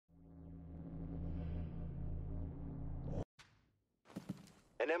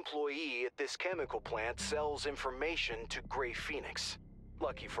An employee at this chemical plant sells information to Grey Phoenix.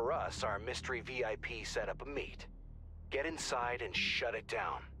 Lucky for us, our mystery VIP set up a meet. Get inside and shut it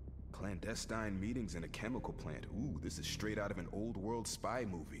down. Clandestine meetings in a chemical plant. Ooh, this is straight out of an old world spy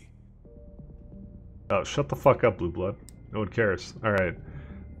movie. Oh, shut the fuck up, Blue Blood. No one cares. Alright.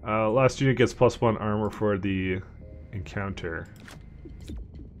 Last unit gets +1 armor for the encounter.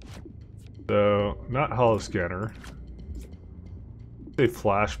 So, not hollow scanner. Say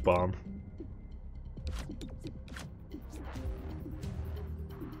flash bomb.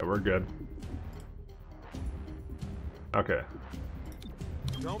 Yeah, we're good. Okay.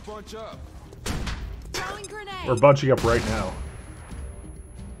 Don't bunch up. Throwing grenade. We're bunching up right now.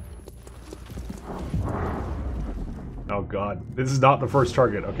 Oh god. This is not the first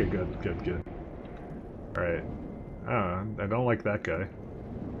target. Okay, good. Alright. I don't like that guy.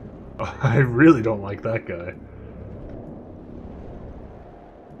 Oh, I really don't like that guy.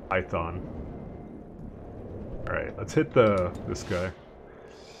 Python. Alright, let's hit this guy.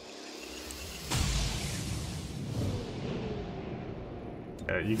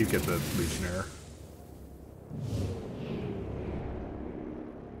 Yeah, you could get the Legionnaire.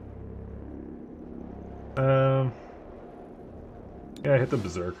 Yeah, hit the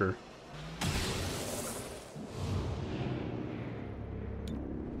Berserker.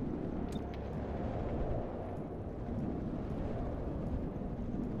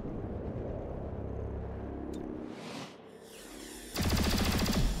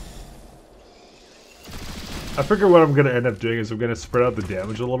 I figure what I'm going to end up doing is I'm going to spread out the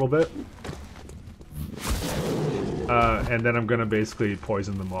damage a little bit. And then I'm going to basically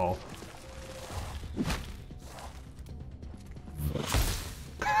poison them all.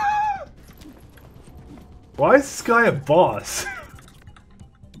 Why is this guy a boss?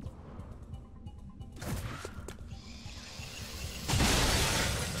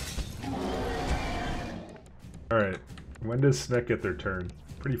 Alright, when does Snek get their turn?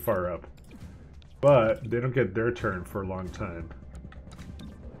 Pretty far up. But they don't get their turn for a long time.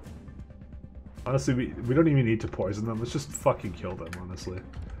 Honestly, we don't even need to poison them. Let's just fucking kill them, honestly.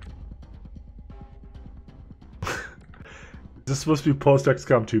 Is this supposed to be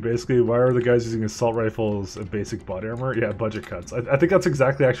post-XCOM 2, basically? Why are the guys using assault rifles and basic body armor? Yeah, budget cuts. I think that's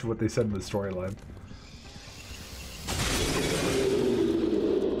exactly actually what they said in the storyline.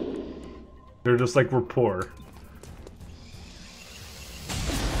 They're just like, we're poor.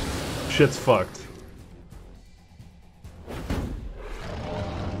 Shit's fucked.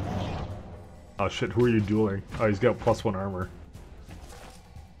 Oh shit, who are you dueling? Oh, he's got +1 armor.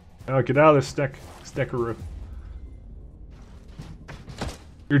 Oh, get out of there, Snekaroo.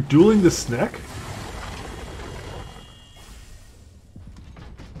 You're dueling the Snek?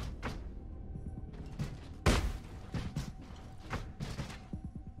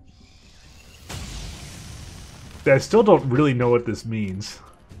 I still don't really know what this means.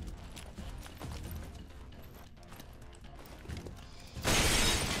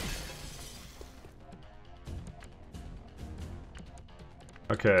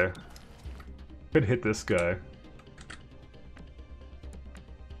 Okay. Could hit this guy.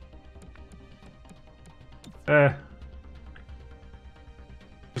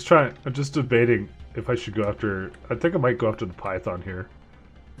 I'm just debating if I should go after... I think I might go after the Python here.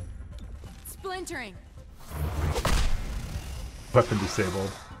 Splintering. Weapon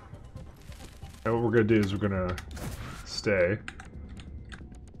disabled. And what we're gonna do is we're gonna stay.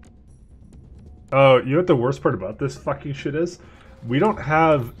 Oh, you know what the worst part about this fucking shit is? We don't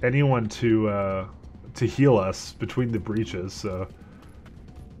have anyone to heal us between the breaches, so...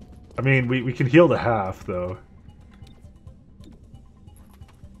 I mean, we can heal the half, though.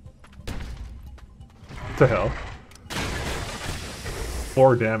 What the hell?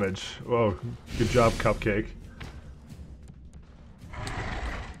 4 damage. Whoa, good job, Cupcake.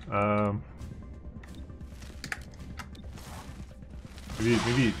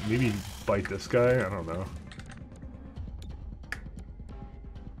 Maybe bite this guy? I don't know.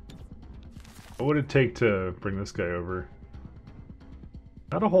 What would it take to bring this guy over?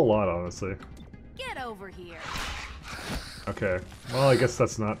 Not a whole lot, honestly. Get over here. Okay. Well, I guess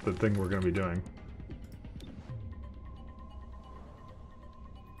that's not the thing we're gonna be doing.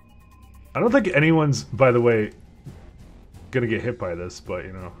 I don't think anyone's, by the way, gonna get hit by this, but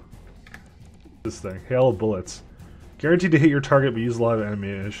you know. This thing. Hail of bullets. Guaranteed to hit your target, but use a lot of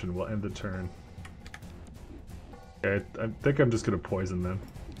ammunition. Will end the turn. Okay, I think I'm just gonna poison them.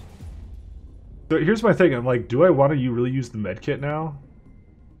 So here's my thing. I'm like, do I want to really use the medkit now?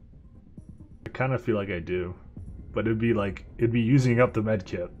 I kind of feel like I do, but it'd be using up the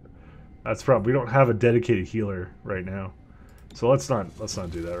medkit. That's the problem. We don't have a dedicated healer right now. So let's not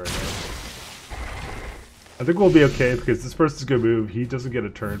do that right now. I think we'll be okay because this person's gonna move. He doesn't get a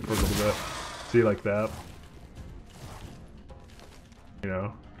turn for a little bit. See, like that. You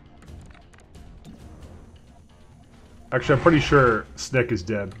know. Actually, I'm pretty sure Snek is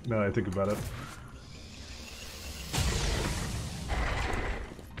dead. Now that I think about it.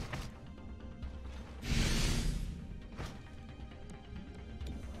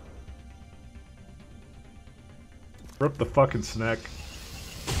 Rip the fucking Snek.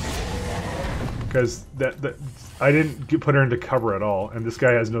 Because that I didn't put her into cover at all, and this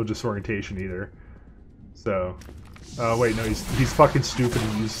guy has no disorientation either. So, wait, no, he's fucking stupid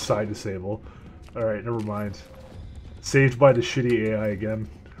and used side disable. All right, never mind. Saved by the shitty AI again.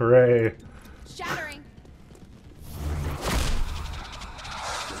 Hooray! Shattering.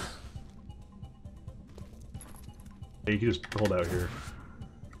 Hey, you can just hold out here.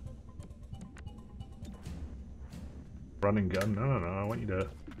 Running gun? No, I want you to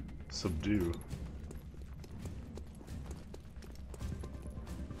subdue.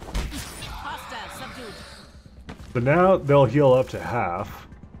 Hostile subdued. But now they'll heal up to half.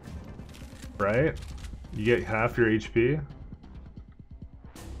 Right? You get half your HP?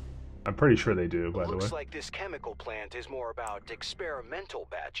 I'm pretty sure they do, by the way. Looks like this chemical plant is more about experimental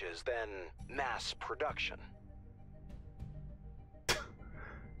batches than mass production.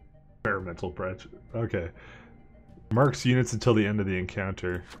 Experimental batch. Okay. Marks units until the end of the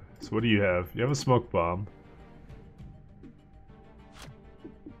encounter. So what do you have? You have a smoke bomb.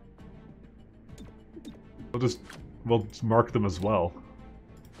 We'll just mark them as well.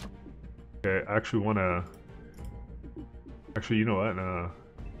 Okay, I actually wanna... Actually, you know what?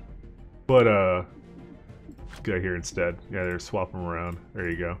 Put guy here instead. Yeah, they're swap them around. There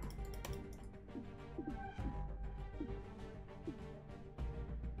you go.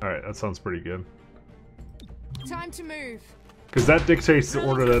 Alright, that sounds pretty good. Time to move. Because that dictates the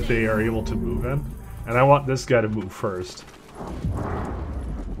order that they are able to move in. And I want this guy to move first.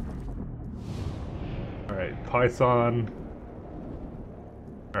 Alright, Python.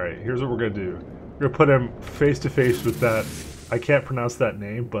 Alright, here's what we're going to do. We're going to put him face to face with that. I can't pronounce that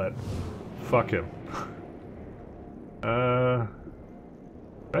name, but fuck him.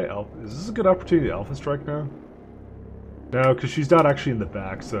 Right, is this a good opportunity to Alpha Strike now? No, because she's not actually in the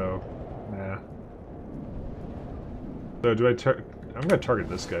back, so nah. So do I'm gonna target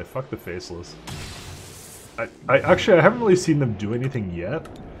this guy. Fuck the faceless. I actually I haven't really seen them do anything yet,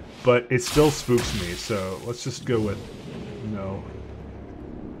 but it still spooks me. So let's just go with no.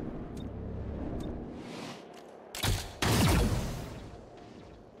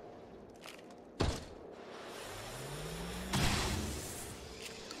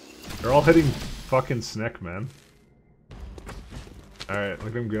 They're all hitting fucking Snek, man. Alright,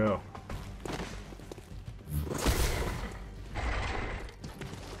 let them go.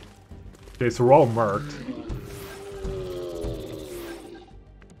 Okay, so we're all marked.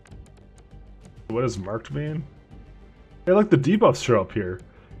 What does marked mean? Hey, look, the debuffs show up here.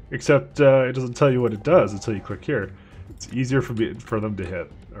 Except it doesn't tell you what it does until you click here. It's easier for them to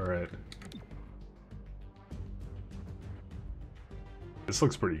hit. Alright. This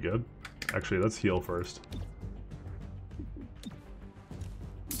looks pretty good. Actually, let's heal first.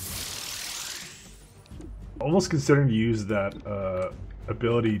 Almost considering to use that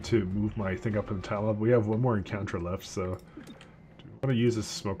ability to move my thing up in the tile level. We have one more encounter left, so do we want to use this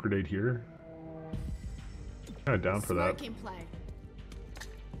smoke grenade here? Kind of down for that. Smoke in play.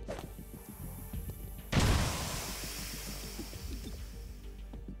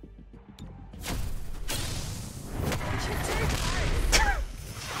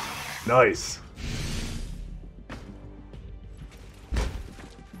 Nice.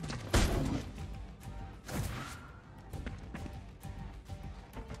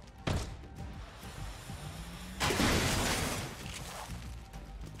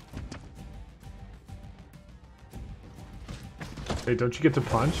 Hey, don't you get to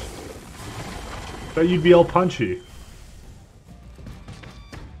punch? Thought you'd be all punchy.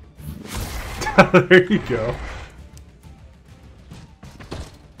 There you go.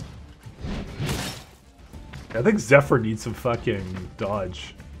 I think Zephyr needs some fucking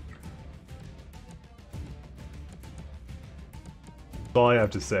dodge. That's all I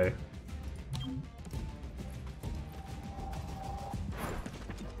have to say.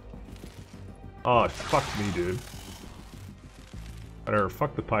 Oh, fuck me, dude. Whatever,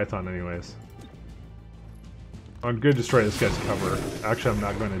 fuck the Python anyways. I'm gonna destroy this guy's cover. Actually, I'm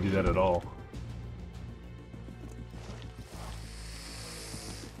not going to do that at all.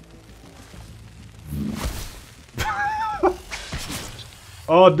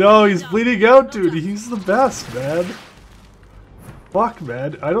 Oh no, he's bleeding out, dude. He's the best, man. Fuck,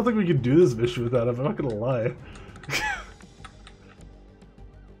 man. I don't think we can do this mission without him. I'm not gonna lie.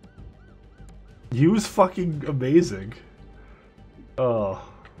 He was fucking amazing. Oh.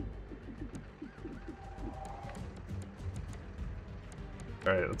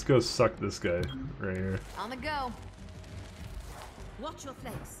 Alright, let's go suck this guy right here. On the go. Watch your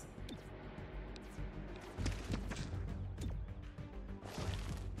flanks.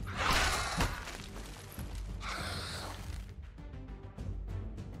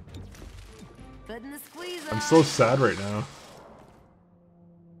 Putting the squeeze on. I'm so sad right now.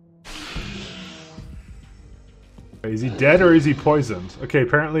 Is he dead or is he poisoned? Okay,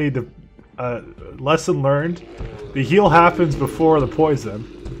 apparently the lesson learned. The heal happens before the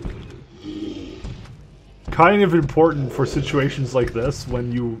poison. Kind of important for situations like this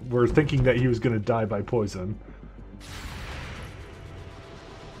when you were thinking that he was going to die by poison.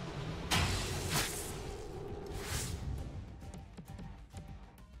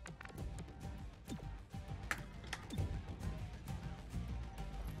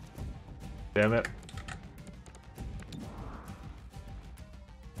 Damn it.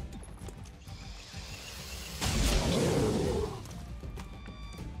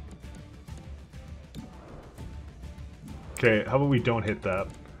 Okay, how about we don't hit that?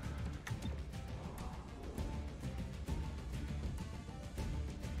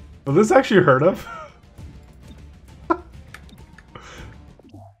 Will this actually hurt him?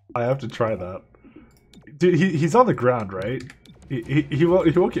 I have to try that. Dude, he's on the ground, right? He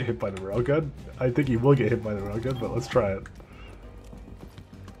won't get hit by the railgun. I think he will get hit by the railgun, but let's try it.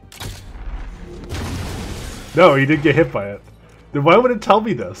 No, he did get hit by it. Then why would it tell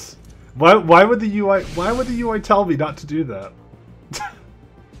me this? Why would the UI tell me not to do that?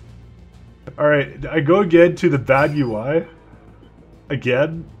 Alright, I go again to the bad UI.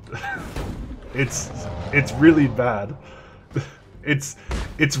 Again. It's really bad. It's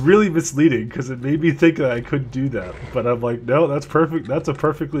really misleading because it made me think that I couldn't do that. But I'm like, no, that's perfect. That's a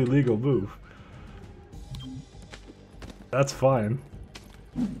perfectly legal move. That's fine.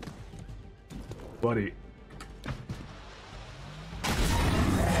 Buddy.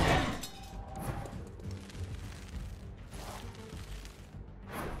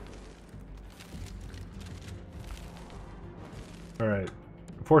 Alright.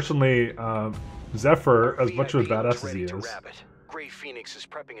 Unfortunately, Zephyr, as much of a badass as he is... Gray Phoenix is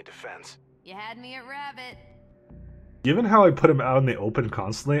prepping a defense. You had me at rabbit. Given how I put him out in the open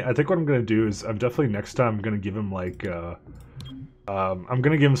constantly, I think what I'm going to do is, I'm definitely next time I'm going to give him like, I'm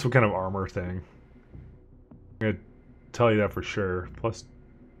going to give him some kind of armor thing. I'm going to tell you that for sure. Plus,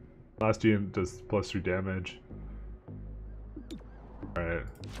 last unit does +3 damage. Alright.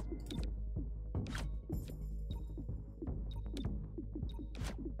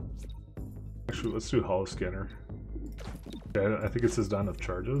 Actually, let's do Hollow Scanner. Okay, I think it says not enough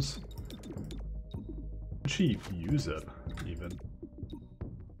charges. Should she use it, even?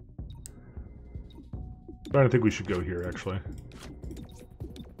 I don't think we should go here, actually.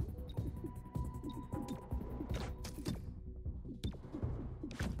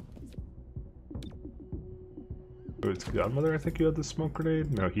 Oh, it's Godmother, I think you had the smoke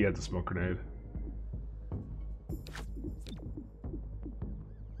grenade? No, he had the smoke grenade.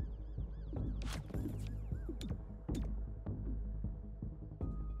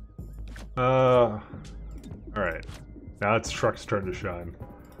 Alright. Now it's Truck's turn to shine.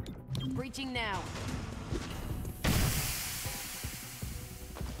 Breaching now.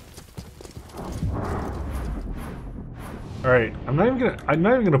 Alright, I'm not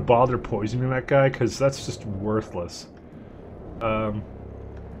even gonna bother poisoning that guy because that's just worthless. How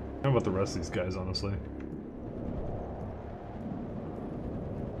about the rest of these guys, honestly?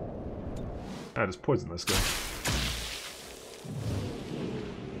 I just poison this guy.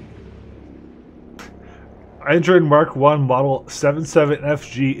 Android Mark 1 Model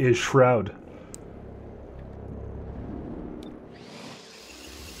 77FG is Shroud.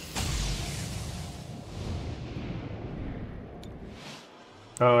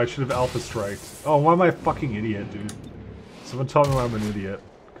 Oh, I should have Alpha Striked. Oh, why am I a fucking idiot, dude? Someone tell me why I'm an idiot,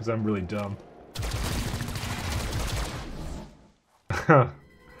 because I'm really dumb.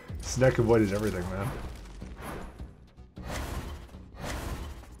 Snek avoided everything, man.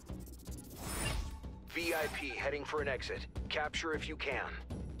 VIP heading for an exit. Capture if you can.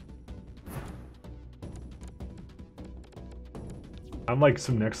 I'm like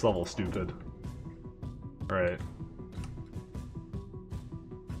some next level stupid. Alright.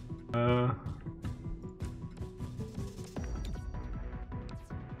 I'm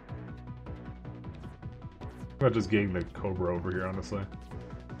not just getting the Cobra over here, honestly.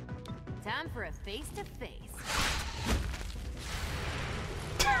 Time for a face-to-face.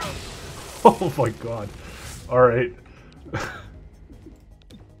 Oh my god. Alright.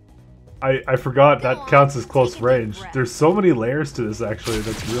 I forgot that counts as close range. There's so many layers to this actually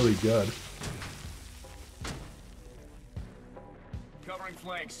that's really good. Covering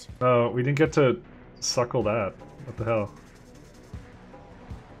flanks. Oh, we didn't get to suckle that. What the hell?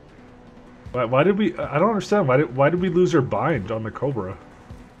 Why did we... I don't understand. Why did we lose our bind on the Cobra?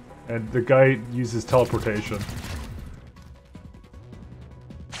 And the guy uses teleportation.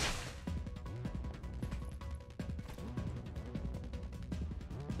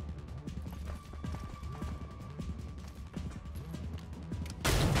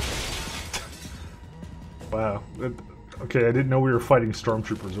 Wow. Okay, I didn't know we were fighting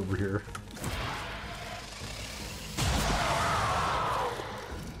stormtroopers over here.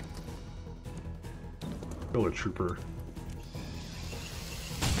 Kill a trooper.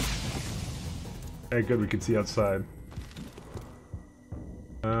 Hey, good, we can see outside.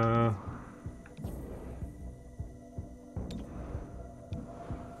 No,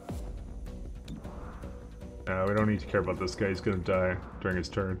 we don't need to care about this guy. He's gonna die during his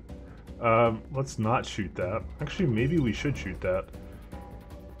turn. Let's not shoot that. Actually, maybe we should shoot that.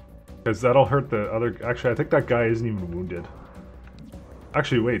 Because that'll hurt the other... Actually, I think that guy isn't even wounded.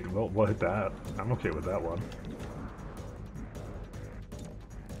 Actually, wait, we'll hit that. I'm okay with that one.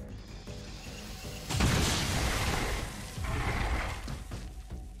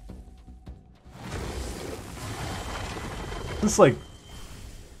 This like...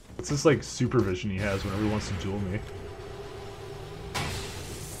 What's this like supervision he has whenever he wants to duel me?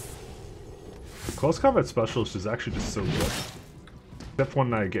 The close combat specialist is actually just so good. Except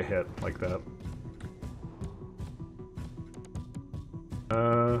when I get hit like that.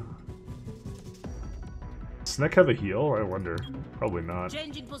 Snek have a heal? I wonder. Probably not.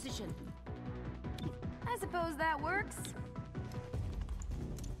 Changing position. I suppose that works.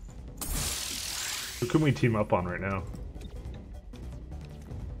 Who can we team up on right now?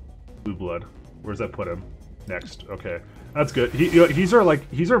 Blue Blood. Where's that put him? Next. Okay. That's good. He's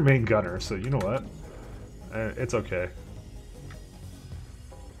our main gunner, so you know what? It's okay.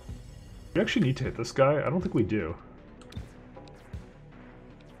 We actually need to hit this guy? I don't think we do.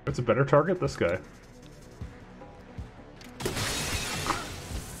 It's a better target, this guy.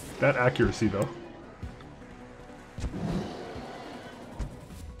 That accuracy, though.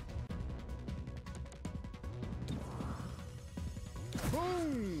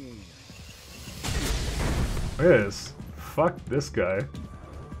 Look at this. Fuck this guy.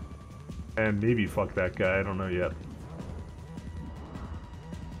 And maybe fuck that guy, I don't know yet.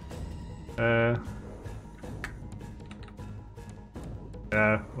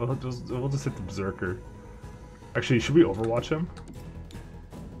 Yeah, we'll just hit the Berserker. Actually, should we overwatch him?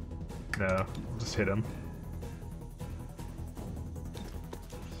 No, we'll just hit him.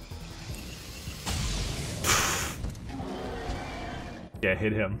 Yeah,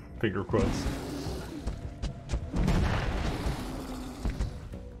 hit him. Finger quotes.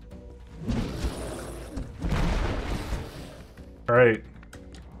 Alright.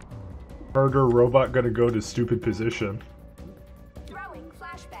 Murder robot gonna go to stupid position. Throwing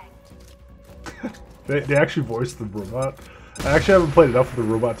flashbang. They actually voiced the robot. I actually haven't played enough of the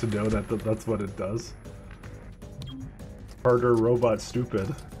robot to know that that's what it does. Harder robot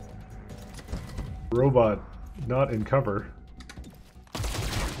stupid. Robot not in cover.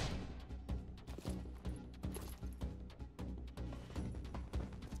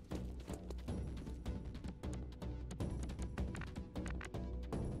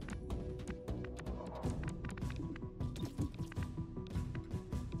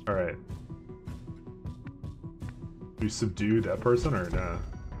 Alright. Do you subdue that person or nah?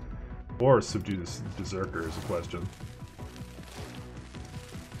 Or subdue this Berserker is a question.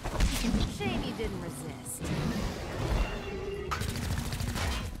 Shame you didn't resist.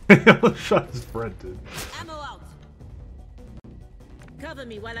 He almost shot his friend, dude. Ammo out. Cover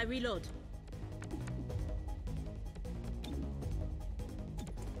me while I reload.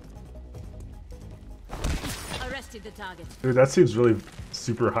 Arrested the target. Dude, that seems really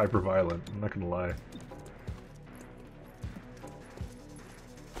super hyper violent. I'm not gonna lie.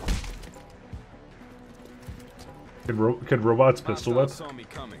 Can robots pistol whip?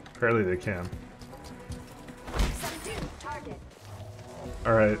 Apparently they can.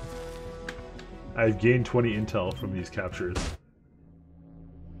 Alright. I've gained 20 intel from these captures.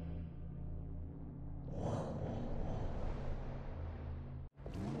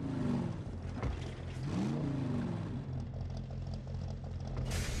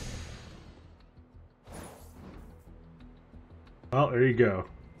 Well, there you go.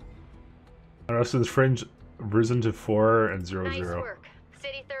 Arreston's fringe risen to 4 and 0, Nice 0. work.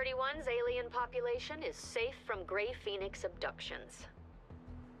 City 31's alien population is safe from Grey Phoenix abductions.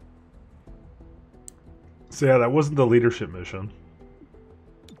 So yeah, that wasn't the leadership mission.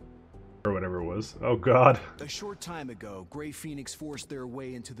 Or whatever it was. Oh god. A short time ago, Grey Phoenix forced their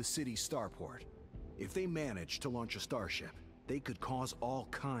way into the city's starport. If they managed to launch a starship, they could cause all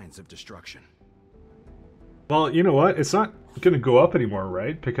kinds of destruction. Well, you know what? It's not gonna go up anymore,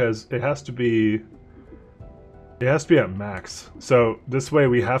 right? Because it has to be... It has to be at max. So this way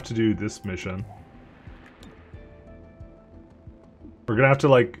we have to do this mission. We're gonna have to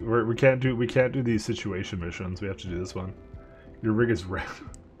like... We can't do these situation missions. We have to do this one. Your rig is red.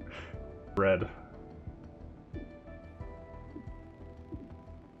 Red.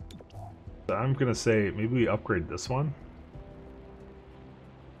 So I'm gonna say maybe we upgrade this one.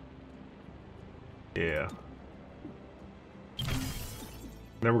 Yeah.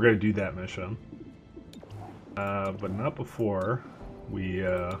 Then we're gonna do that mission. But not before we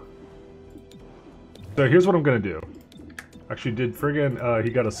So here's what I'm gonna do. Actually did friggin' he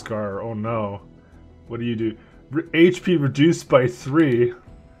got a scar. Oh no. What do you do? HP reduced by 3.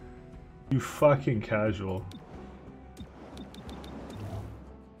 You fucking casual.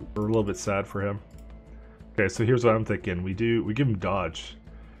 We're a little bit sad for him. Okay, so here's what I'm thinking. We give him dodge.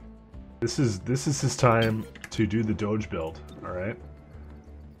 This is his time to do the doge build, alright?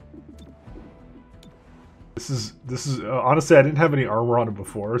 This is honestly I didn't have any armor on him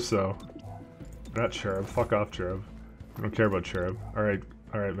before, so not Cherub. Fuck off, Cherub. I don't care about Cherub.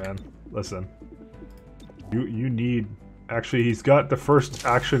 Alright, man. Listen. You need... Actually, he's got the first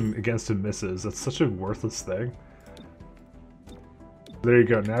action against him misses. That's such a worthless thing. There you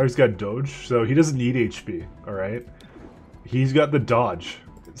go. Now he's got Doge, so he doesn't need HP, alright? He's got the Dodge.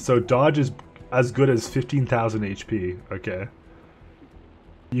 So Dodge is as good as 15,000 HP, okay?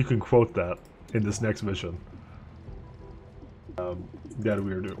 You can quote that in this next mission. That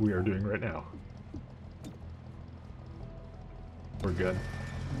we are doing right now. We're good.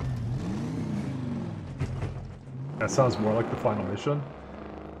 That sounds more like the final mission.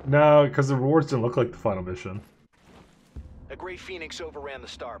 No, because the rewards didn't look like the final mission. A Grey Phoenix overran the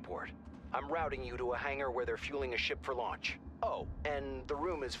starport. I'm routing you to a hangar where they're fueling a ship for launch. Oh, and the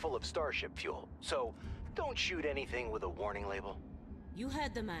room is full of starship fuel, so don't shoot anything with a warning label. You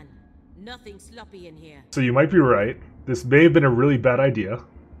heard the man. Nothing sloppy in here. So you might be right. This may have been a really bad idea.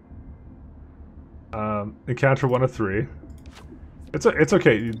 Encounter 1 of 3. It's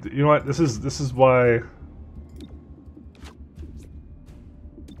okay. You know what? This is why.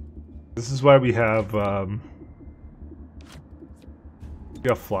 This is why we have we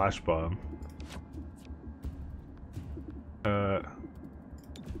got flash bomb. Let's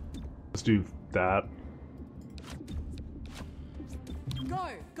do that. Go.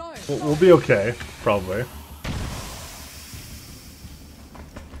 We'll be okay, probably.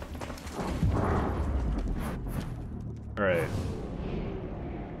 All right.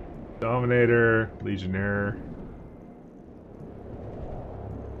 Dominator, Legionnaire.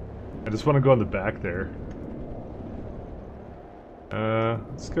 I just want to go in the back there.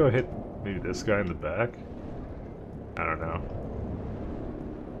 Let's go hit maybe this guy in the back. I don't know.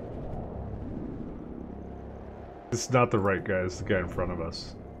 It's not the right guy, it's the guy in front of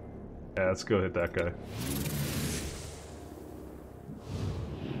us. Yeah, let's go hit that guy.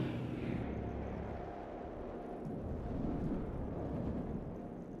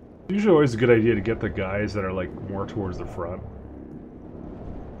 Usually always a good idea to get the guys that are like more towards the front.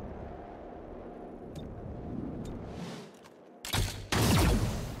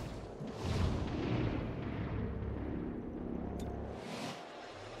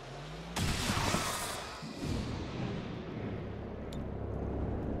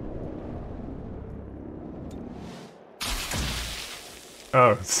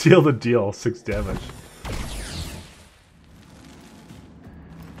 Oh, seal the deal, 6 damage.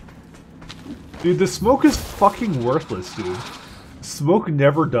 Dude, the smoke is fucking worthless, dude. Smoke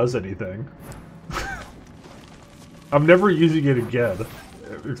never does anything. I'm never using it again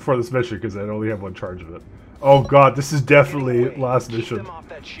for this mission because I only have 1 charge of it. Oh god, this is definitely Anyway, last keep mission. them off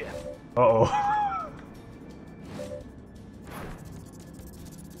that ship. Uh-oh.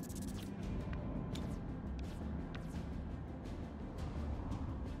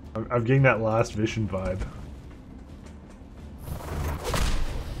 I'm getting that last Vision vibe.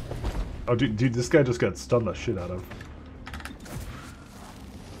 Oh, dude, this guy just got stunned the shit out of.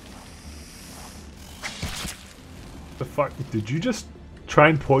 The fuck? Did you just try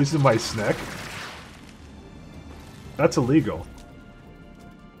and poison my Snek? That's illegal.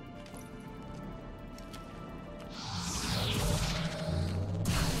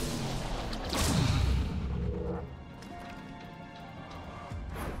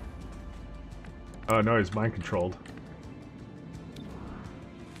 Oh no, he's mind controlled.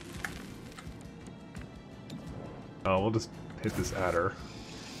 Oh, we'll just hit this adder.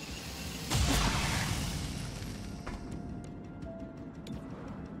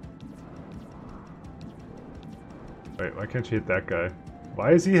 Wait, why can't you hit that guy?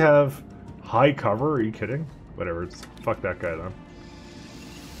 Why does he have high cover? Are you kidding? Whatever, fuck that guy then.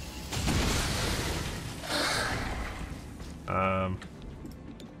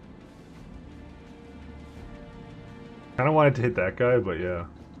 Kind of wanted to hit that guy, but yeah.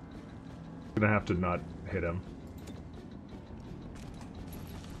 Gonna have to not hit him.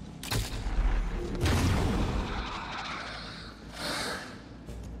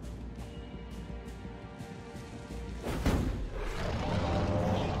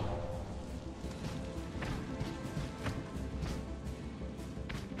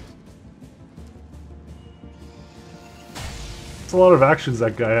 That's a lot of actions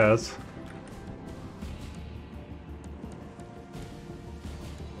that guy has.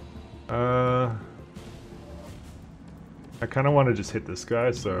 I kind of want to just hit this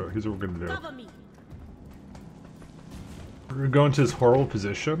guy, so here's what we're going to do. Cover me. We're going to go into his horrible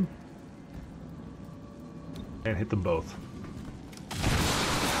position and hit them both.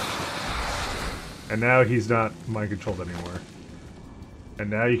 And now he's not mind controlled anymore. And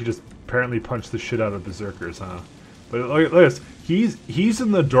now you can just apparently punch the shit out of berserkers, huh? But look at this. He's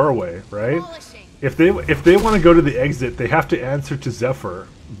in the doorway, right? If they want to go to the exit, they have to answer to Zephyr,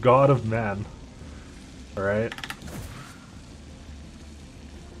 God of Man. All right.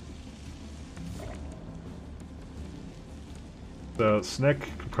 So Snek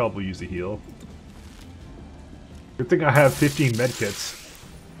could probably use a heal. Good thing I have 15 medkits,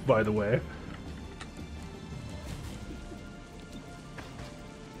 by the way.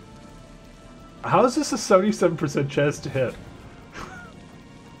 How is this a 77% chance to hit?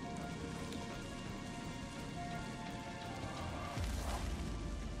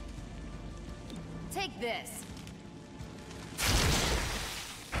 Take this.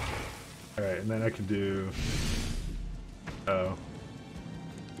 Alright, and then I can do... Oh.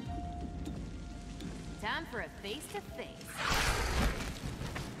 Time for a face-to-face.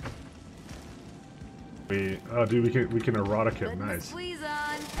 Oh dude, we can erotic him, nice. Squeeze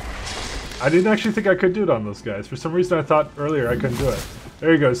on. I didn't actually think I could do it on those guys. For some reason I thought earlier I couldn't do it.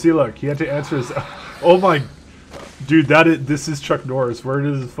 There you go, see look, he had to answer his... Oh my... Dude, this is Chuck Norris. Where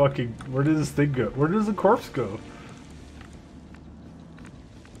does this thing go? Where does the corpse go?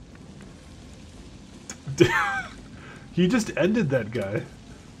 He just ended that guy.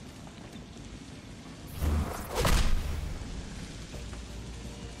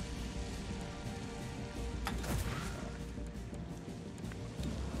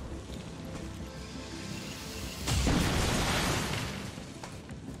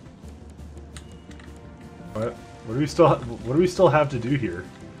 What do we still have to do here?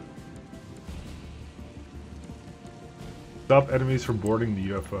 Stop enemies from boarding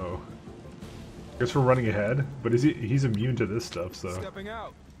the UFO. I guess we're running ahead, but he's immune to this stuff, so. Stepping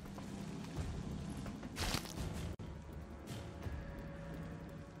out.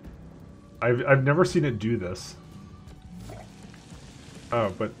 I've never seen it do this.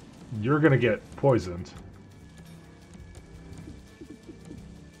 Oh, but you're gonna get poisoned.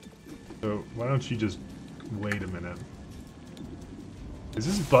 So why don't you just wait a minute? Is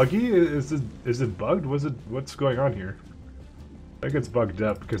this buggy? Is it bugged? What's going on here? I think it's bugged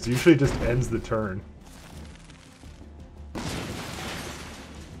up because it usually just ends the turn. What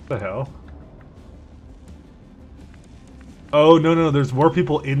the hell? Oh no, there's more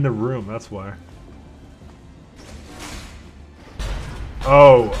people in the room, that's why.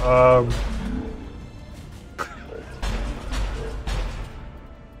 Oh,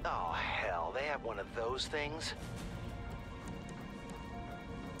 Oh hell, they have one of those things?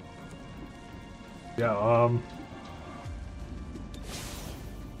 yeah,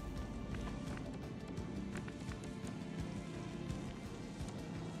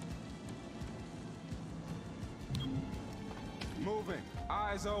 Moving.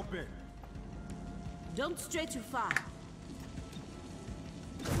 Eyes open. Don't stray too far.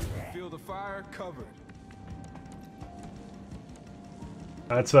 Feel the fire covered.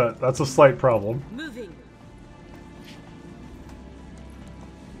 that's a slight problem. Moving.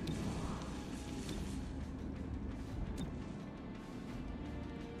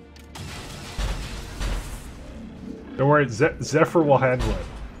 Don't worry, Zephyr will handle it.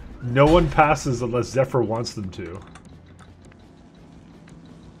 No one passes unless Zephyr wants them to.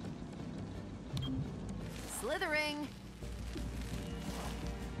 Slithering.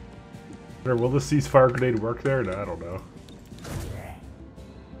 Will the ceasefire grenade work there? No, I don't know.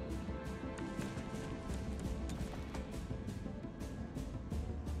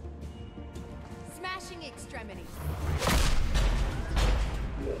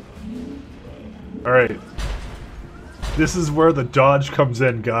 Alright. This is where the dodge comes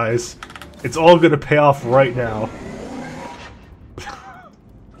in, guys. It's all gonna pay off right now.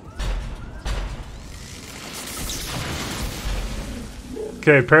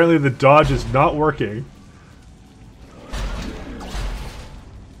 Okay, apparently the dodge is not working.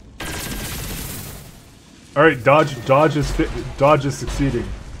 Alright, dodge is succeeding.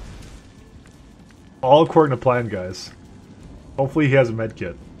 All according to plan, guys. Hopefully he has a med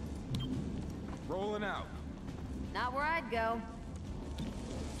kit. Rolling out. Not where I'd go.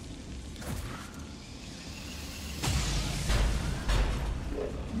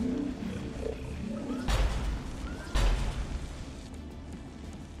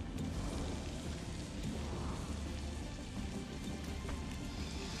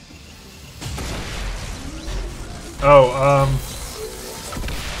 Oh,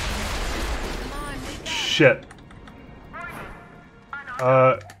 shit.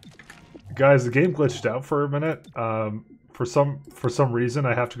 Guys, the game glitched out for a minute. For some reason,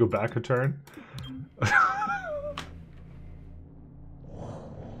 I have to go back a turn.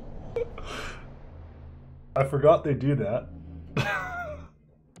 I forgot they do that.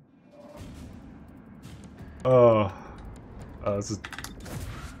 Let's just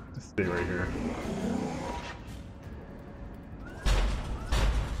stay right here.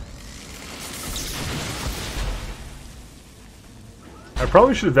 I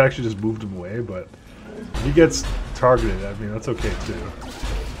probably should have actually just moved him away, but if he gets targeted, I mean, that's okay too.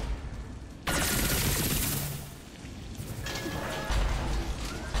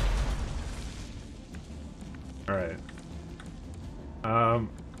 Alright.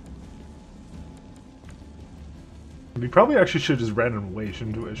 We probably actually should have just ran him away,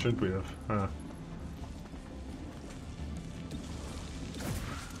 shouldn't we have? Huh.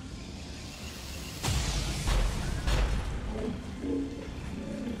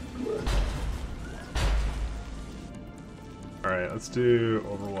 Alright, let's do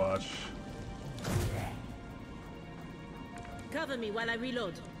Overwatch. Cover me while I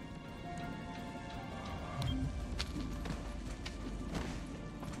reload.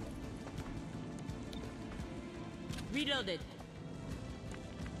 Reloaded.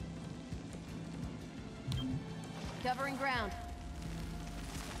 Covering ground.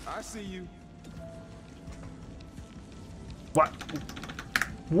 I see you. What?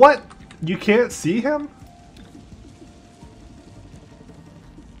 What? You can't see him?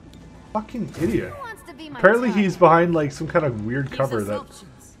 Fucking idiot. Apparently he's behind like some kind of weird cover that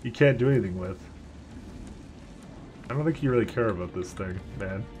you can't do anything with. I don't think you really care about this thing,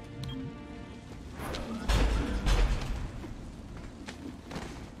 man.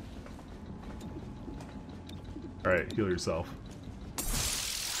 Alright, heal yourself.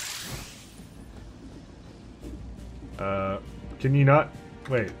 Can you not...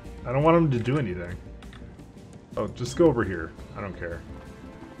 Wait, I don't want him to do anything. Oh, just go over here. I don't care.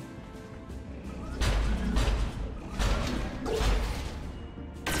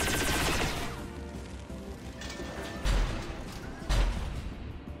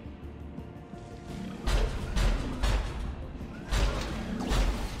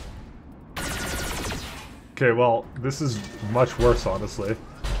 Okay, well, this is much worse, honestly.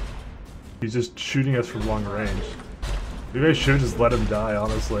 He's just shooting us from long range. Maybe I should just let him die,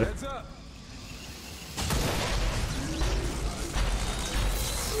 honestly.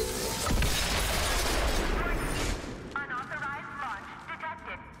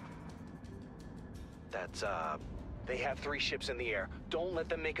 That's, they have 3 ships in the air. Don't let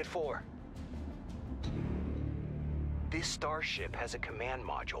them make it 4. This starship has a command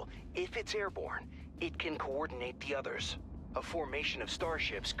module. If it's airborne, it can coordinate the others. A formation of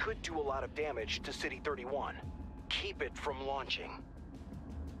starships could do a lot of damage to City 31. Keep it from launching.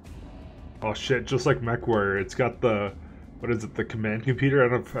 Oh shit, just like MechWarrior, it's got the... What is it, the command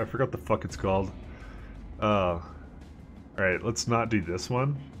computer? I forgot the fuck it's called. Alright, let's not do this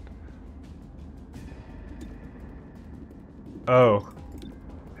one. Oh.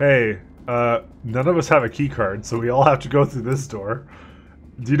 Hey, none of us have a key card, so we all have to go through this door.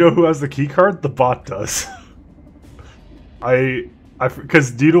 Do you know who has the key card? The bot does.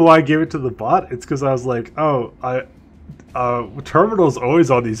 Because do you know why I gave it to the bot? It's because I was like, oh, Terminal's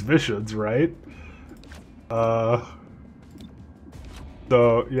always on these missions, right? So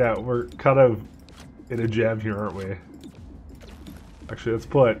yeah, we're kind of in a jam here, aren't we? Actually, let's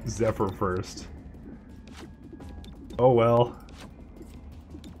put Zephyr first. Oh well.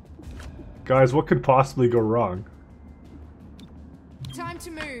 Guys, what could possibly go wrong? Time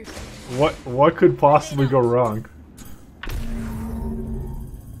to move. What could possibly go wrong?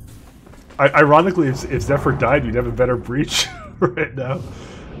 Ironically, if Zephyr died, you'd have a better breach right now.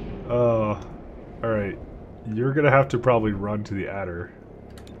 Alright, you're gonna have to probably run to the adder.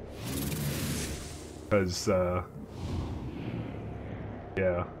 Because,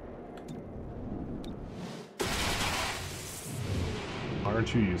 yeah.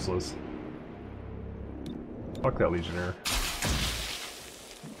 Aren't you useless? Fuck that Legionnaire.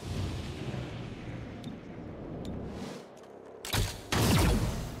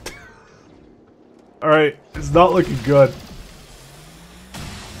 Alright, it's not looking good.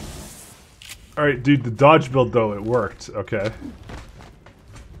 Alright, dude, the dodge build though, it worked. Okay.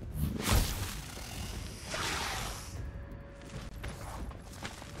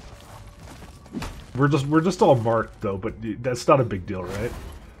 We're just all marked though, but that's not a big deal, right?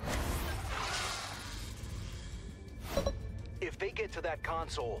 If they get to that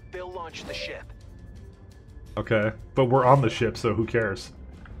console, they'll launch the ship. Okay, but we're on the ship, so who cares?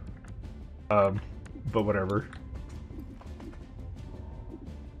 But whatever.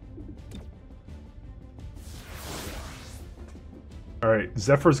 Alright,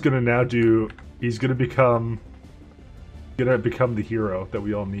 Zephyr's gonna now do... He's gonna become the hero that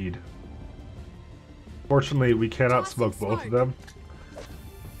we all need. Fortunately, we cannot smoke both of them.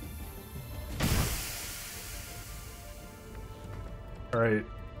 Alright.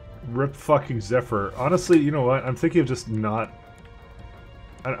 Rip fucking Zephyr. Honestly, you know what? I'm thinking of just not...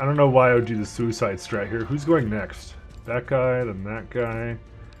 I don't know why I would do the suicide strat here. Who's going next? That guy, then that guy,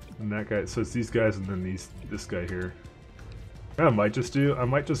 and that guy. So it's these guys and then this guy here. I might just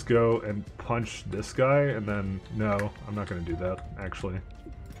go and punch this guy and then... No, I'm not going to do that, actually.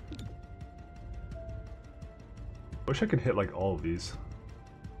 Wish I could hit like all of these.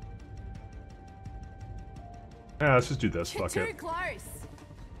 Yeah, let's just do this. Fuck it. Too close.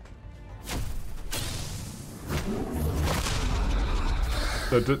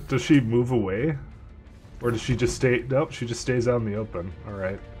 So does she move away? Or does she just stay... Nope, she just stays out in the open.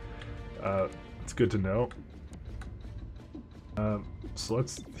 Alright. It's good to know. So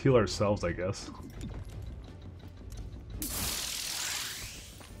let's heal ourselves, I guess.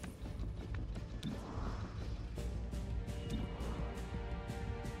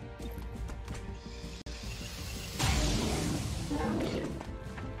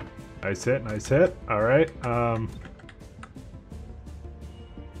 Nice hit, nice hit. Alright, oh,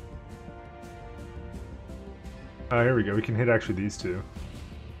 here we go. We can hit actually these two.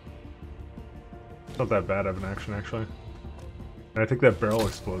 It's not that bad of an action, actually. And I think that barrel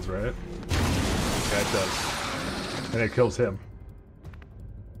explodes, right? Yeah, it does. And it kills him.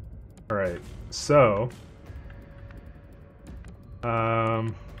 Alright, so...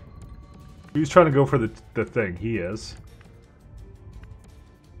 who's trying to go for the thing? He is.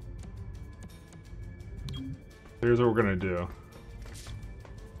 Here's what we're gonna do.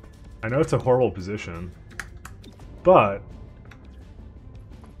 I know it's a horrible position, but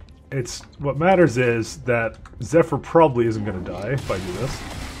it's what matters is that Zephyr probably isn't gonna die if I do this.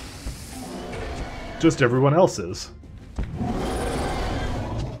 Just everyone else is.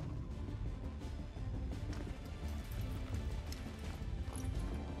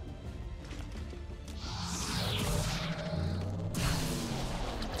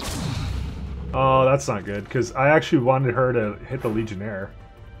 Oh, that's not good, because I actually wanted her to hit the Legionnaire.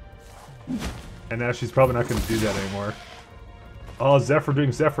 And now she's probably not going to do that anymore. Oh, Zephyr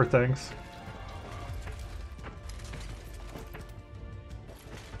doing Zephyr things.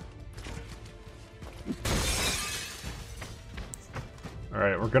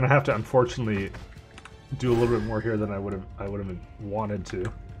 Alright, we're going to have to unfortunately do a little bit more here than I would have wanted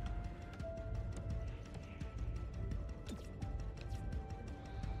to.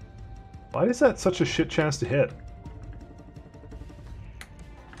 Why is that such a shit chance to hit?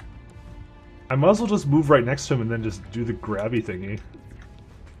 I might as well just move right next to him and then just do the grabby thingy.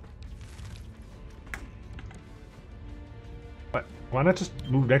 Why not just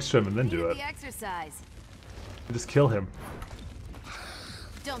move next to him and then do it? The exercise. Just kill him.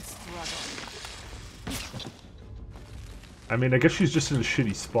 Don't struggle. I mean, I guess she's just in a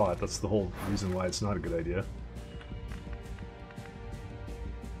shitty spot. That's the whole reason why it's not a good idea.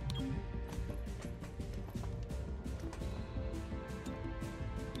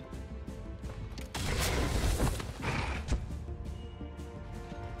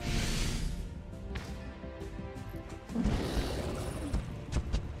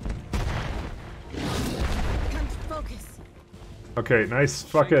 Okay, nice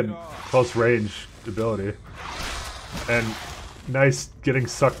fucking close range ability. And nice getting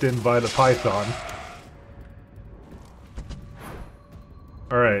sucked in by the Python.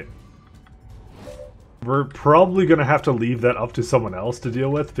 Alright. We're probably gonna have to leave that up to someone else to deal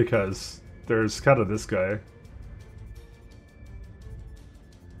with because there's kind of this guy.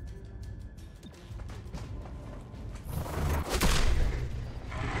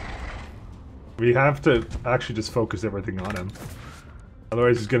 We have to actually just focus everything on him.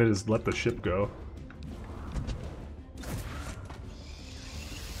 Otherwise he's gonna just let the ship go.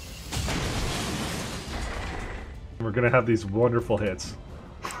 We're gonna have these wonderful hits.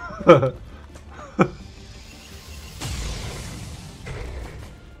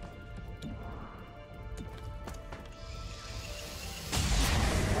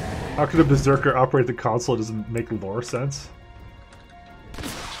 How could a berserker operate the console? It doesn't make lore sense.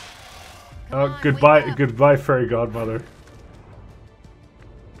 Oh, goodbye, fairy godmother.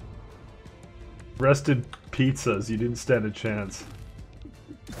 Rested pizzas, you didn't stand a chance.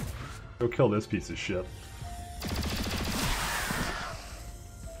 Go kill this piece of shit.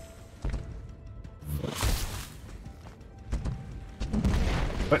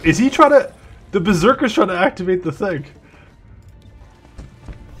 But is he trying to... The berserker's trying to activate the thing.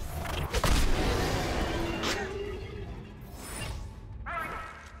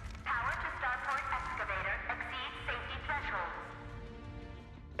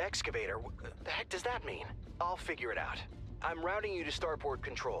 Excavator? What the heck does that mean? I'll figure it out. I'm routing you to Starport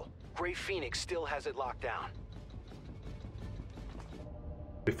Control. Gray Phoenix still has it locked down.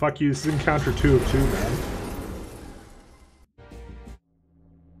 Hey, fuck you, this is encounter 2 of 2, man.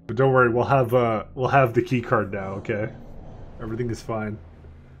 But don't worry, we'll have the key card now, okay? Everything is fine.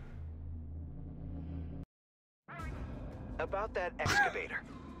 About that excavator.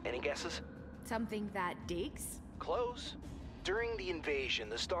 Any guesses? Something that digs? Close. During the invasion,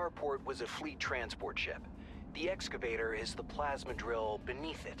 the Starport was a fleet transport ship. The excavator is the plasma drill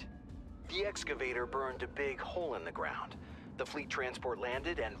beneath it. The excavator burned a big hole in the ground. The fleet transport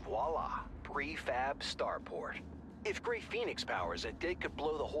landed and voila, prefab Starport. If Gray Phoenix powers it, they could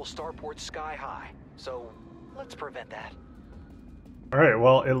blow the whole Starport sky high. So, let's prevent that. Alright,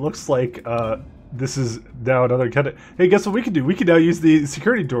 well, it looks like this is now another kind of... Hey, guess what we can do? We can now use the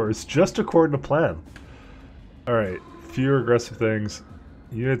security doors just according to plan. Alright, fewer aggressive things.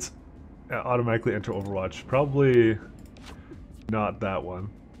 Units automatically enter Overwatch. Probably not that one.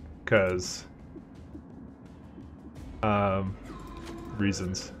 Because...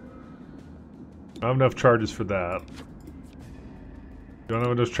 reasons. I don't have enough charges for that. Don't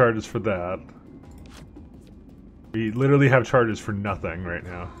have enough charges for that. We literally have charges for nothing right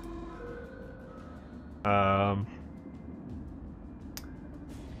now.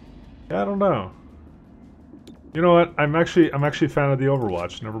 Yeah, I don't know. You know what? I'm actually a fan of the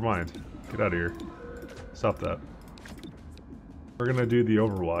Overwatch. Never mind. Get out of here. Stop that. We're gonna do the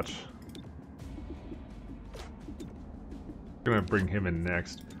Overwatch. We're gonna bring him in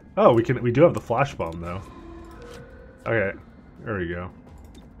next. Oh, we do have the flash bomb though. Okay, there we go.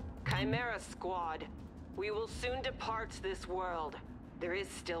 Chimera squad, we will soon depart this world. There is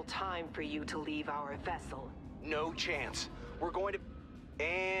still time for you to leave our vessel. No chance. We're going to...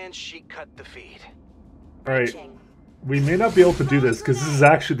 And she cut the feed. Alright. We may not be able to do this because this is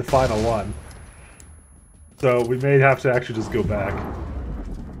actually the final one. So we may have to actually just go back.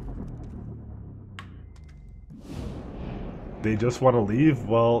 They just want to leave?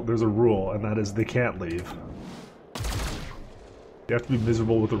 Well, there's a rule, and that is they can't leave. You have to be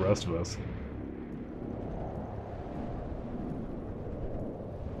miserable with the rest of us.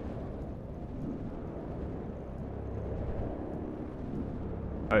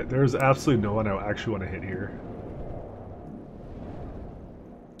 Alright, there's absolutely no one I actually want to hit here.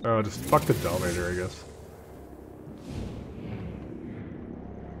 Oh, just fuck the Dominator, I guess.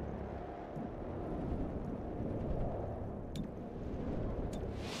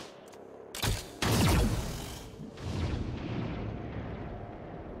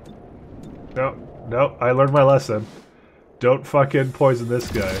 No, I learned my lesson. Don't fucking poison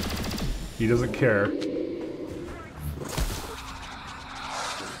this guy. He doesn't care.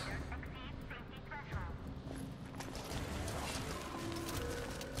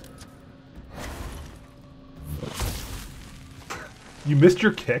 You missed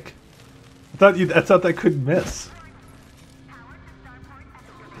your kick? I thought that couldn't miss.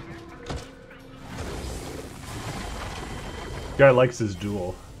 Guy likes his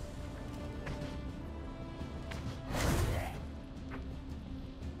duel.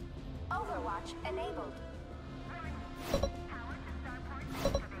 Overwatch enabled.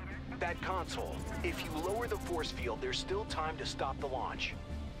 That console. If you lower the force field, there's still time to stop the launch.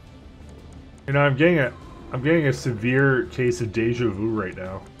 You know, I'm getting a severe case of deja vu right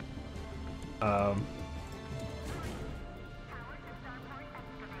now.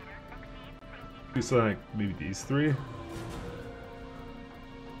 Do something like maybe these three.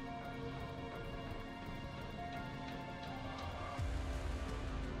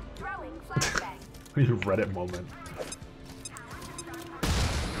 Throwing flashbang. Your Reddit moment.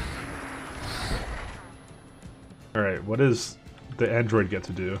 Alright, what does the android get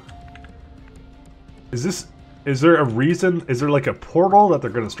to do? Is there a reason? Is there like a portal that they're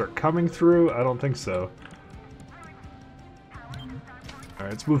gonna start coming through? I don't think so.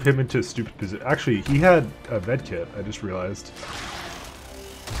 Alright, let's move him into a stupid position. Actually, he had a med kit, I just realized.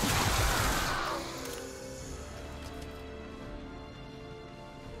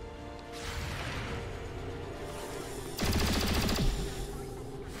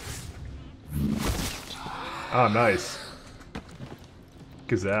 Oh, nice. Kick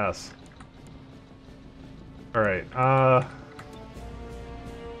his ass. Alright, I'm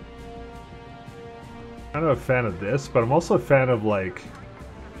not a fan of this, but I'm also a fan of like...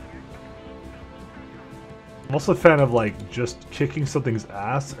 I'm also a fan of like just kicking something's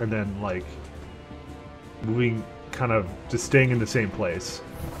ass and then like moving, kind of just staying in the same place.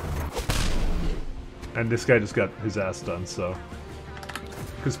 And this guy just got his ass done, so...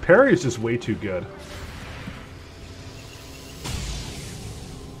 Because parry is just way too good.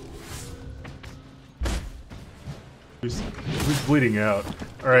 Who's bleeding out?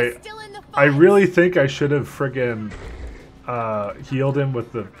 Alright, I really think I should have friggin' healed him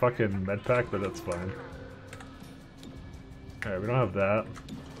with the fucking med pack, but that's fine. Alright, we don't have that.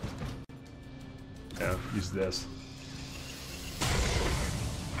 Yeah, use this.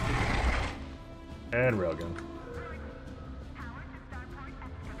 And railgun.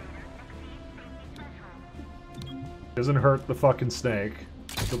 Doesn't hurt the fucking snake.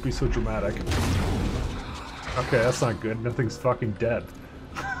 Don't be so dramatic. Okay, that's not good. Nothing's fucking dead.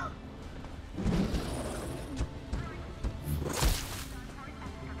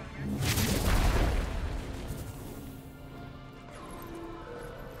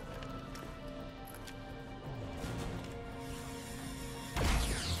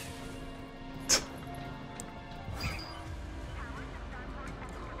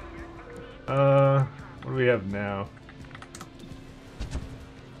 What do we have now?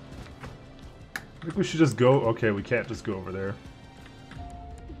 I think we should just go. Okay, we can't just go over there.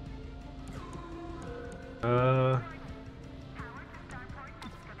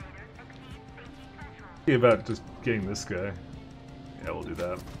 Think about just getting this guy. Yeah, we'll do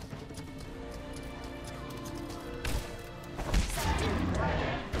that.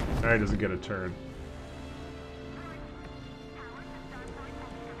 Alright, doesn't get a turn.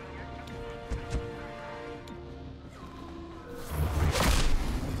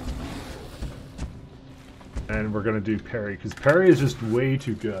 And we're gonna do parry, because parry is just way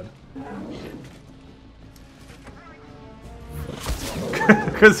too good.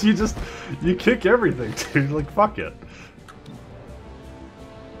 Because you kick everything, dude. Like, fuck it.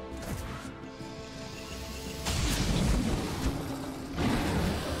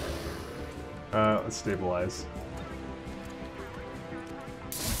 Let's stabilize.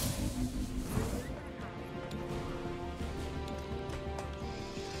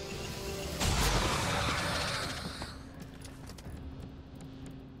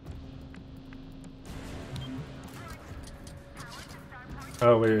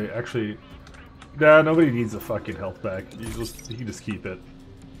 Oh wait, actually, nah, nobody needs a fucking health back. You can just keep it.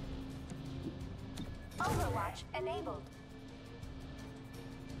 Overwatch enabled.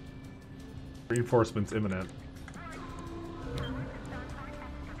 Reinforcements imminent.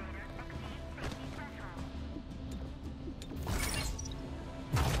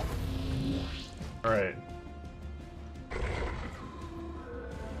 Alright.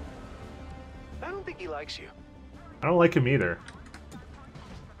 I don't think he likes you. I don't like him either.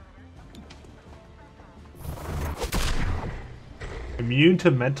 Immune to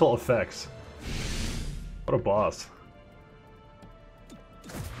mental effects. What a boss.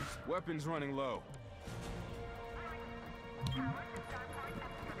 Weapons running low.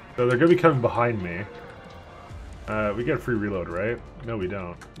 So they're gonna be coming behind me. We get a free reload, right? No, we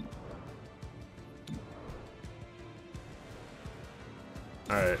don't.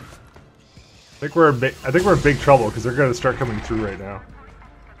 Alright. I think we're in big trouble because they're gonna start coming through right now.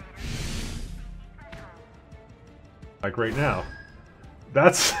 Like right now.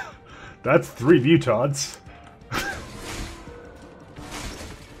 That's 3 Mutons.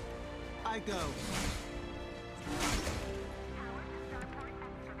 I go.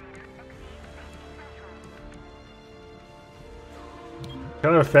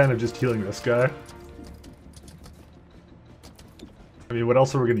 Kind of a fan of just healing this guy. I mean, what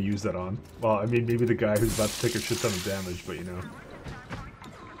else are we going to use that on? Well, I mean, maybe the guy who's about to take a shit ton of damage, but you know.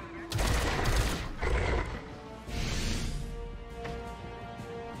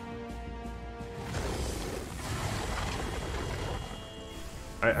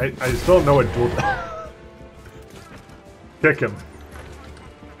 I just don't know what dual... Kick him.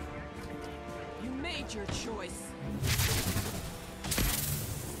 You made your choice.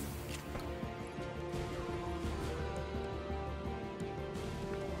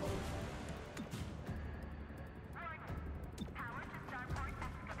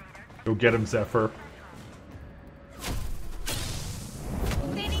 Go get him, Zephyr.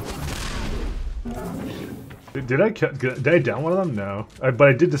 Did I down one of them? No. But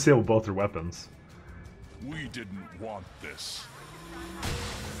I did disable both their weapons. We didn't want this.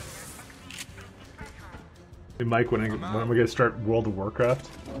 Hey Mike, when am I gonna start World of Warcraft?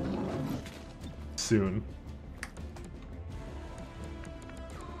 Soon.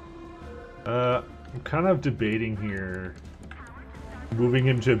 I'm kind of debating here moving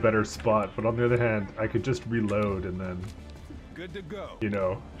him to a better spot, but on the other hand, I could just reload and then, Good to go. you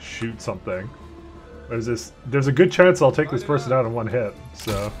know, shoot something. There's a good chance I'll take this person out in one hit,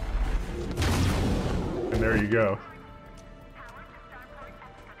 so. And there you go.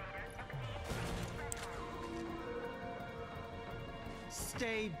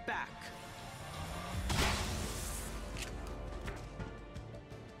 Stay back.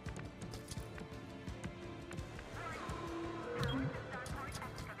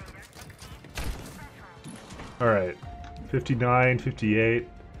 Alright. 59, 58.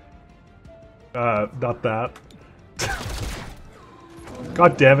 Not that.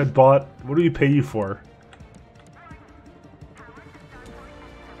 God damn it, bot. What do we pay you for?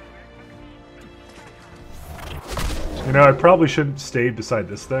 You know, I probably shouldn't stay beside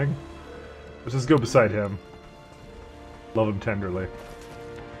this thing. Let's just go beside him. Love him tenderly.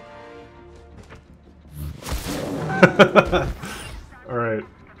 Alright.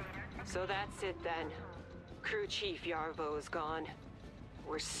 So that's it then. Crew Chief Yarvo is gone.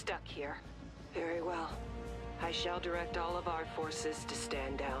 We're stuck here. Very well. I shall direct all of our forces to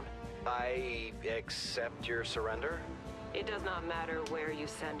stand down. I accept your surrender? It does not matter where you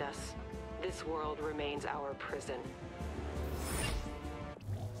send us. This world remains our prison.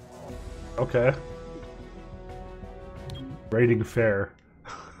 Okay. Rating fair.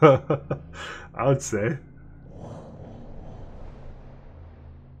 I would say.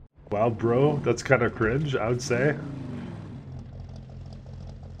 Wow, bro, that's kind of cringe, I would say.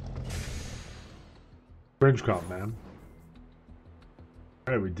 Cringe comp, man.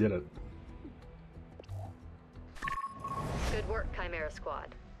 Alright, we did it. Good work, Chimera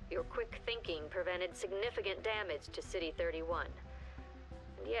Squad. Your quick thinking prevented significant damage to City 31.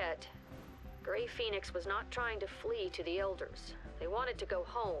 And yet, Grey Phoenix was not trying to flee to the Elders. They wanted to go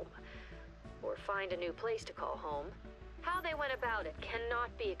home, or find a new place to call home. How they went about it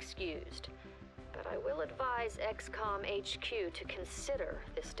cannot be excused, but I will advise XCOM HQ to consider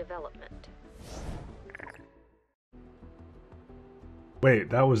this development.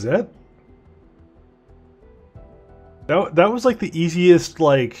 Wait, that was it? That was like the easiest,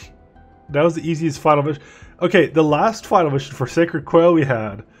 like... That was the easiest final mission. Okay, the last final mission for Sacred Quail we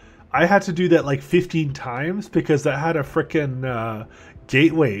had, I had to do that like 15 times because that had a frickin'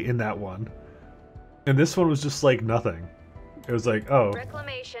 gateway in that one. And this one was just like nothing. It was like, oh.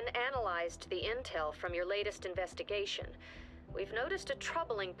 Reclamation analyzed the intel from your latest investigation. We've noticed a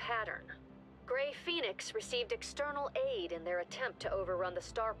troubling pattern. Grey Phoenix received external aid in their attempt to overrun the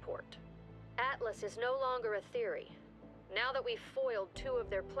starport. Atlas is no longer a theory. Now that we've foiled 2 of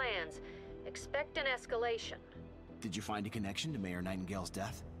their plans, expect an escalation. Did you find a connection to Mayor Nightingale's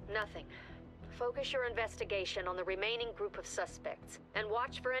death? Nothing. Focus your investigation on the remaining group of suspects, and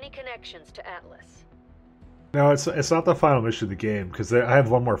watch for any connections to Atlas. No, it's not the final mission of the game, because I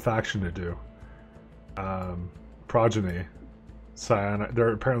have one more faction to do. Progeny. Psionic.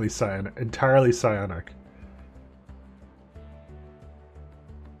 They're apparently entirely psionic.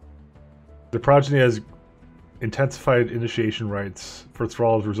 The Progeny has intensified initiation rites for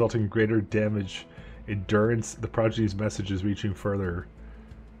thralls, resulting in greater damage endurance. The Progeny's message is reaching further,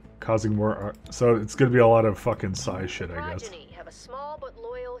 causing more... So it's going to be a lot of fucking psi shit, I guess. Progeny have a small but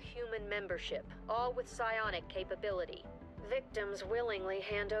loyal human membership, all with psionic capability. Victims willingly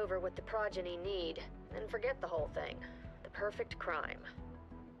hand over what the Progeny need, and forget the whole thing. The perfect crime.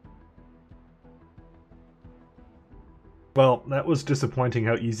 Well, that was disappointing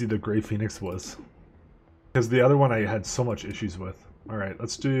how easy the Grey Phoenix was. Because the other one I had so much issues with. Alright,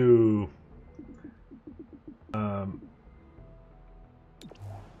 let's do...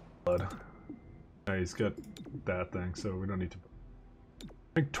 blood. Yeah, he's got that thing, so we don't need to... I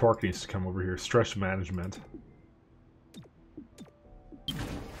think Torque needs to come over here. Stress management.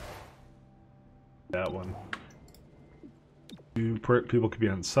 That one. 2 people could be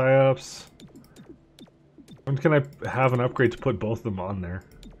on PsyOps. When can I have an upgrade to put both of them on there?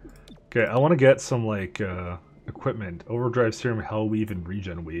 Okay, I want to get some, like, equipment. Overdrive Serum, Hell Weave, and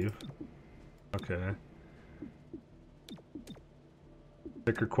Regen Weave. Okay.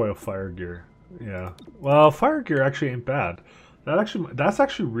 Thicker Coil Fire Gear. Yeah. Well, Fire Gear actually ain't bad. That's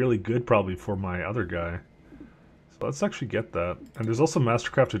actually really good probably for my other guy. So Let's actually get that. And there's also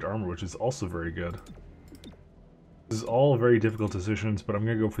mastercrafted armor, which is also very good. This is all very difficult decisions, but I'm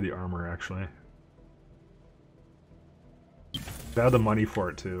gonna go for the armor, actually. I have the money for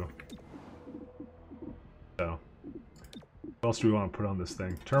it, too. So. What else do we want to put on this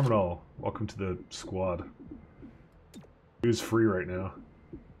thing? Terminal, welcome to the squad. Who's free right now?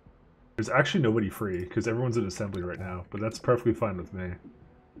 There's actually nobody free, because everyone's in assembly right now, but that's perfectly fine with me.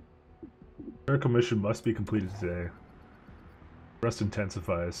 Critical mission must be completed today. Rest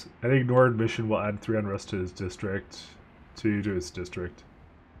intensifies. Any ignored mission will add 3 unrest to his district. To his district.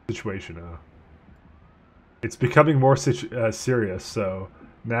 Situation, It's becoming more serious, so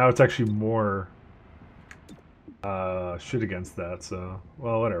now it's actually more shit against that, so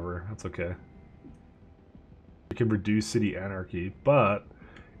well, whatever, that's okay. We can reduce city anarchy, but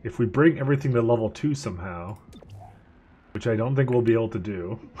if we bring everything to level 2 somehow, which I don't think we'll be able to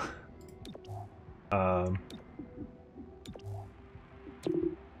do,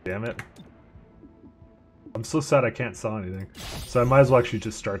 damn it. I'm so sad I can't sell anything. So I might as well actually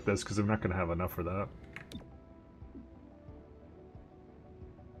just start this, because I'm not going to have enough for that.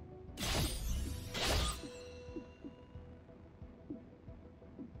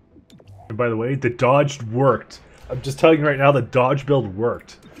 And by the way, the dodge worked. I'm just telling you right now, the dodge build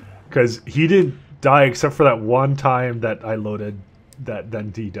worked. Because he didn't die except for that one time that I loaded, that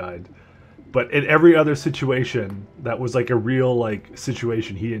then D died. But in every other situation, that was like a real like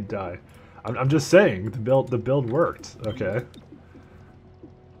situation, he didn't die. I'm just saying, the build worked, okay?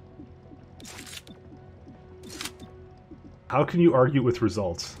 How can you argue with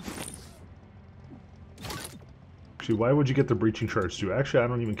results? Actually, why would you get the breaching charge too? Actually, I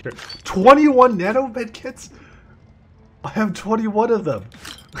don't even care. 21 nano med kits? I have 21 of them.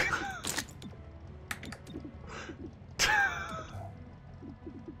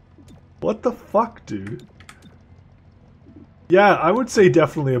 What the fuck, dude? Yeah, I would say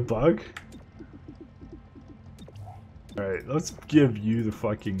definitely a bug. Alright, let's give you the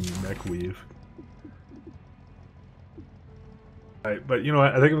fucking mech weave. Alright, but you know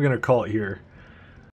what? I think I'm gonna call it here.